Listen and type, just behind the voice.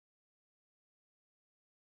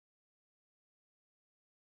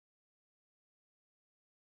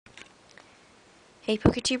Hey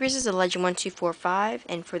PokeTubers, this is Legend1245,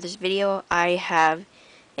 and for this video I have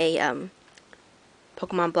a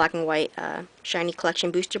Pokemon Black and White Shiny Collection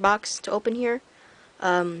booster box to open here.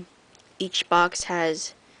 Each box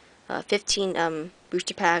has 15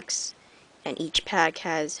 booster packs, and each pack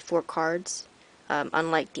has 4 cards,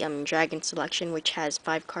 unlike the Dragon Selection, which has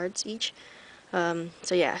 5 cards each.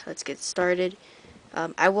 So yeah, let's get started.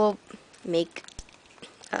 I will make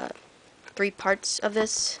 3 parts of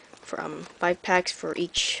this, for 5 packs for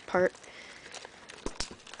each part.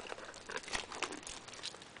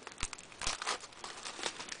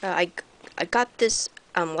 I got this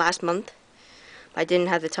last month. I didn't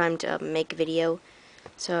have the time to make a video,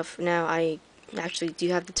 so for now I actually do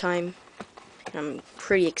have the time. I'm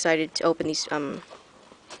pretty excited to open these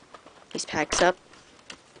packs up.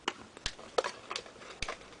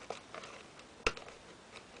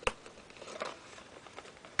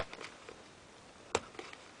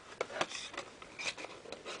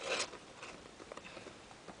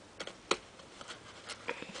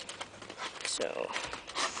 So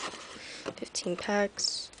 15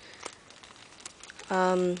 packs.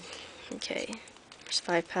 Okay, there's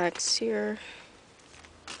 5 packs here.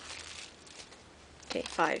 Okay,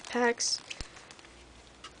 5 packs.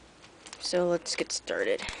 So let's get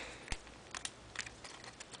started.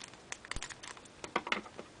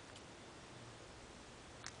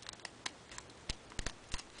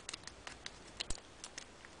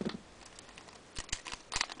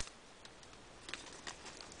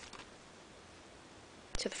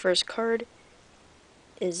 So the first card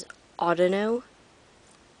is Audino,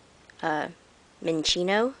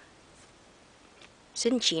 Minccino,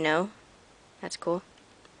 Cinccino, that's cool.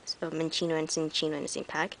 So Minccino and Cinccino in the same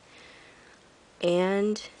pack,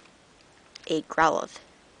 and a Growlithe,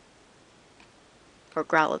 or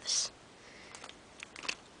Growlithes.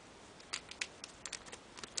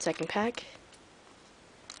 Second pack.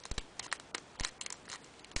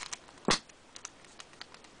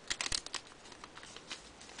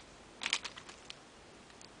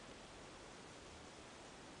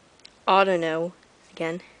 Audino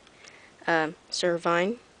again.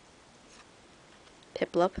 Servine,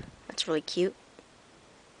 Piplup, that's really cute,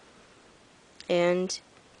 and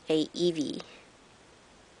a Eevee,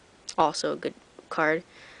 also a good card.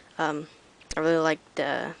 I really like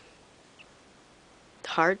the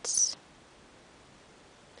hearts.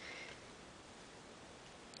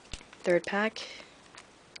 Third pack.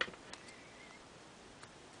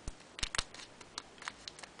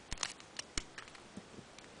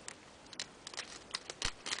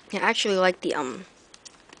 Yeah, I actually like the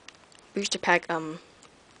booster pack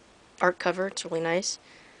art cover. It's really nice.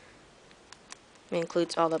 It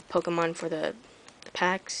includes all the Pokemon for the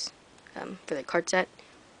packs, for the card set.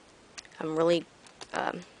 I'm really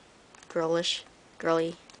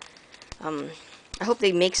girly. I hope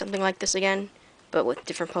they make something like this again, but with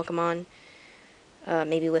different Pokemon.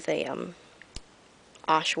 Maybe with a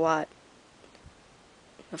Oshawott,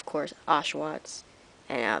 of course, Oshawotts,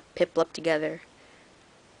 and Piplup together.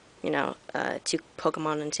 You know, 2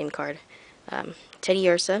 Pokemon in the same card.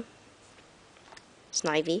 Teddiursa,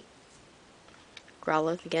 Snivy,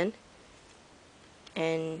 Growlithe again,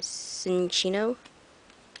 and Cinccino.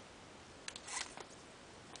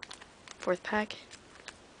 Fourth pack.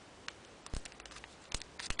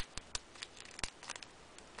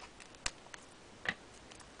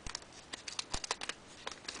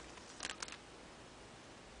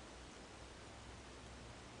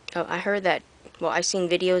 Oh, I heard that, well, I've seen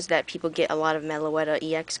videos that people get a lot of Meloetta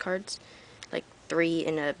EX cards, like 3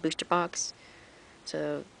 in a booster box,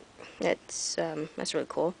 so that's really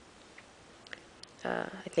cool. I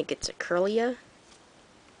think it's a Curlia,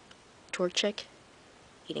 Torchic,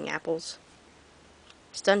 eating apples,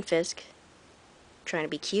 Stunfisk, trying to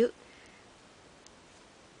be cute,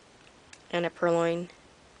 and a Purloin,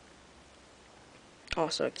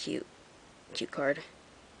 also a cute card.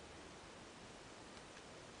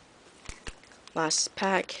 Last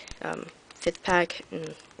pack, 5th pack,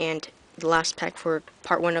 and the last pack for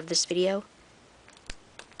part 1 of this video.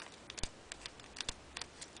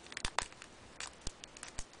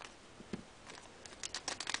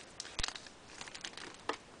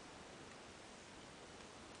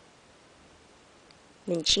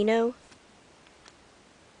 Minccino,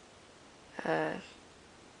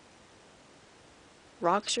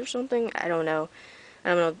 Rocks or something? I don't know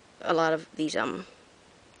a lot of these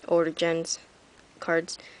older gens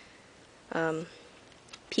cards.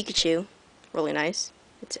 Pikachu, really nice.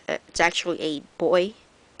 It's actually a boy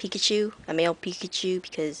Pikachu, a male Pikachu,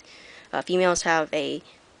 because females have a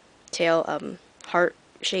tail,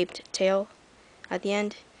 heart-shaped tail at the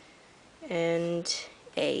end, and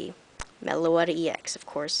a Meloetta EX, of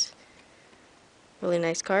course. Really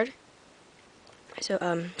nice card.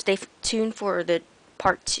 So stay tuned for the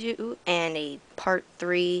part 2 and a part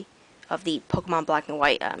 3 of the Pokemon Black and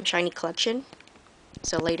White Shiny Collection.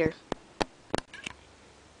 So later.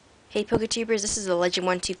 Hey Poketubers, this is the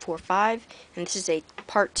Legend1245, and this is a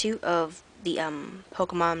part 2 of the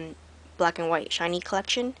Pokemon Black and White Shiny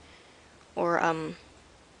Collection, or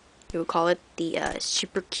you would call it the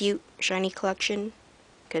Super Cute Shiny Collection,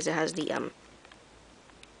 because it has the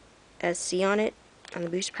SC on it, on the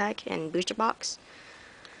booster pack and booster box.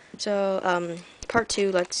 So part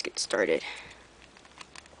 2, let's get started.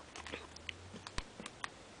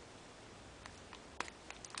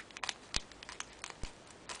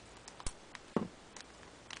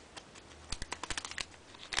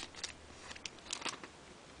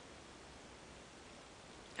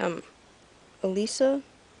 Elisa,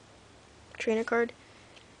 trainer card,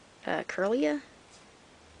 Curlia,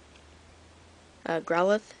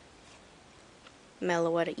 Growlithe,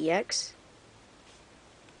 Meloetta EX,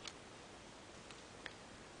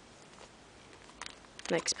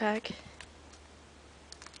 next pack,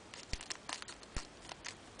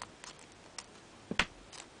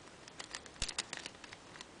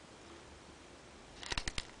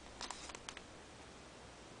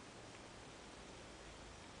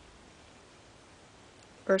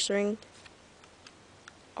 Ursaring,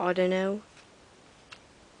 Audino,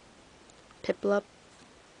 Piplup,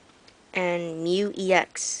 and Mew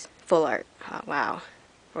EX full art. Oh, wow,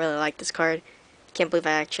 I really like this card. Can't believe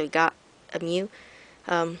I actually got a Mew.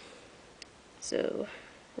 So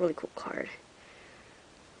really cool card,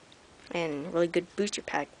 and really good booster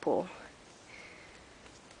pack pull.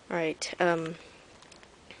 Alright, what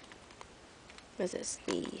is this?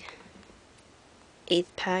 The 8th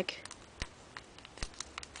pack.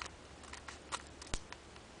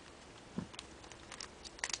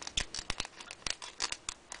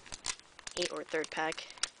 Or 3rd pack,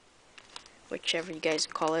 whichever you guys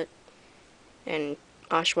call it. And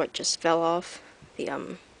Oshawott just fell off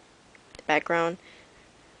the background.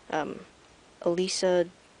 Elisa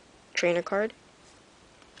trainer card,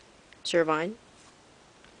 Servine.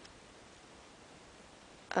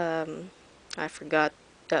 I forgot.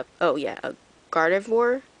 Oh yeah, a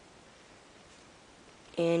Gardevoir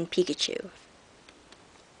and Pikachu.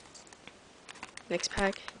 Next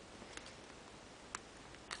pack.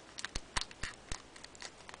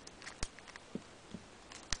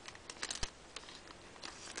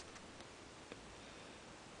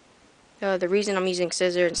 The reason I'm using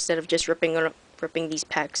scissors instead of just ripping these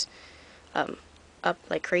packs up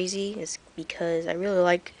like crazy is because I really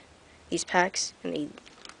like these packs, and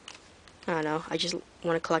I don't know, I just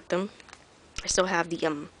want to collect them. I still have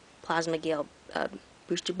the Plasma Gale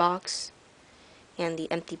booster box and the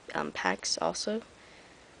empty packs also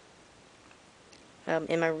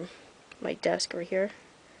in my desk right here.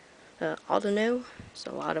 Audino,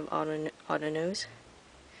 so a lot of Audinos.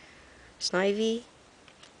 Snivy,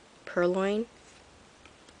 Purloin,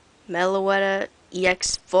 Meloetta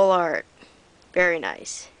EX full art. Very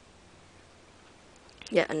nice.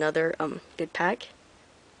 Yet another good pack.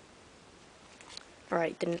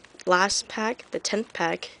 Alright, the last pack, the 10th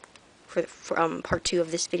pack for part 2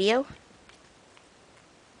 of this video.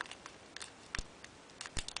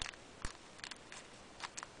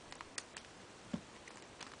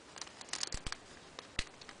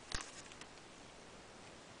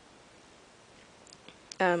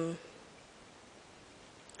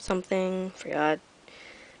 Something, forgot,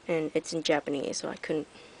 and it's in Japanese, so I couldn't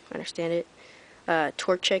understand it.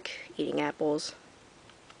 Torchic, eating apples.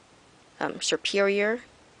 Serperior,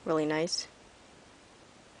 really nice.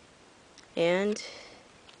 And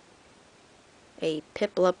a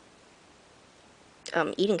Piplup,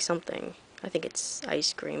 eating something. I think it's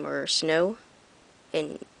ice cream or snow,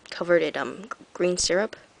 and covered in green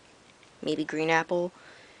syrup, maybe green apple.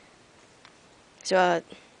 So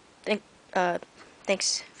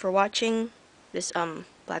thanks for watching this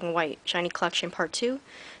Black and White Shiny Collection Part 2.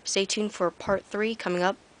 Stay tuned for Part 3 coming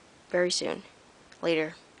up very soon.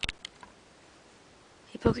 Later.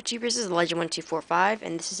 Hey Poketubers, this is Legend1245,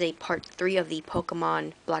 and this is a Part 3 of the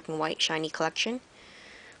Pokemon Black and White Shiny Collection.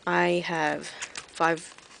 I have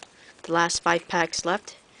the last 5 packs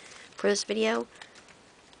left for this video.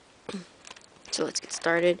 So let's get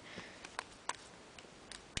started.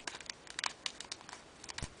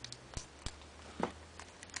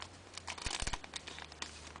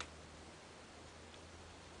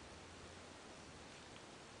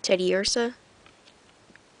 Teddiursa,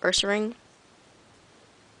 Ursaring,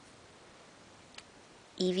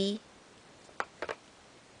 Eevee,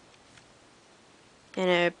 and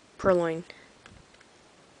a Purloin.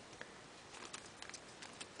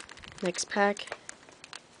 Next pack.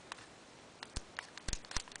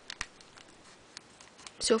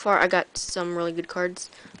 So far I got some really good cards,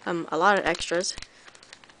 a lot of extras.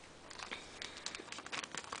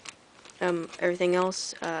 Everything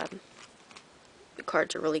else, the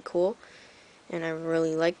cards are really cool, and I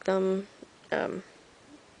really like them, and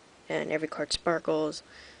every card sparkles,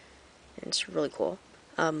 and it's really cool.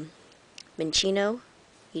 Minccino,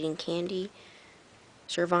 Eating Candy,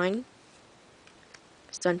 Servine,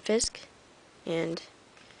 Stunfisk, and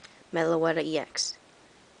Meloetta EX.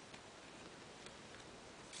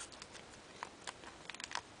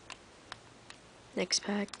 Next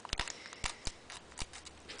pack.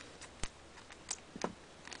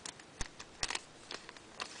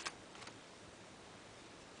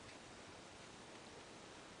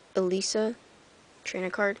 Elisa, trainer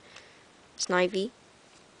card, Snivy,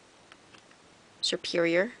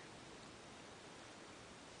 Superior,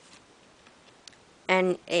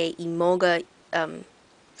 and a Emolga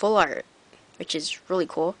full art, which is really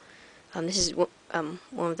cool. This is one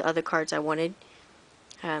of the other cards I wanted.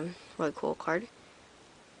 Really cool card.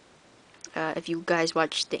 If you guys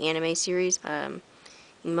watch the anime series,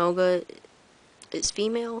 Emolga is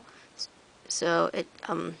female, so it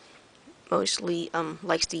mostly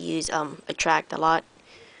likes to use attract a lot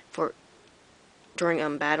for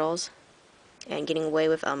during battles and getting away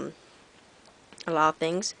with a lot of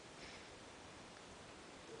things.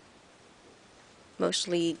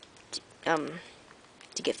 Mostly to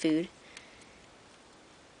get food.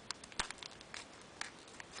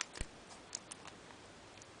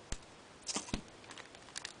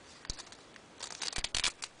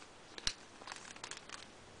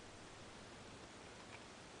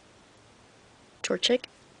 Torchic,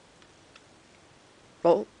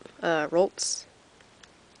 Roltz,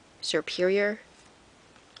 Superior,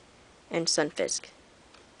 and Stunfisk.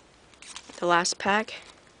 The last pack.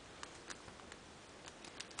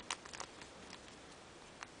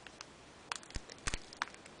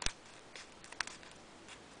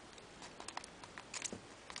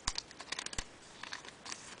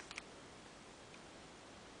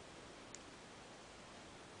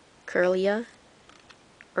 Kirlia,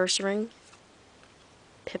 Ursaring,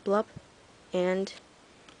 Piplup, and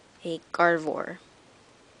a Gardevoir.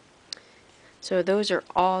 So those are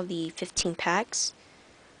all the 15 packs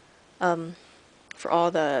for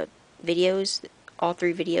all the videos, all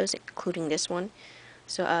 3 videos, including this one.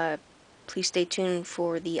 So please stay tuned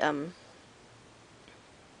for the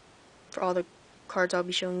for all the cards I'll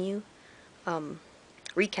be showing you.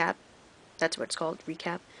 Recap, that's what it's called,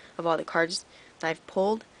 recap of all the cards that I've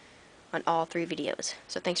pulled on all 3 videos.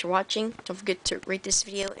 So thanks for watching. Don't forget to rate this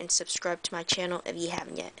video and subscribe to my channel if you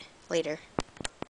haven't yet. Later.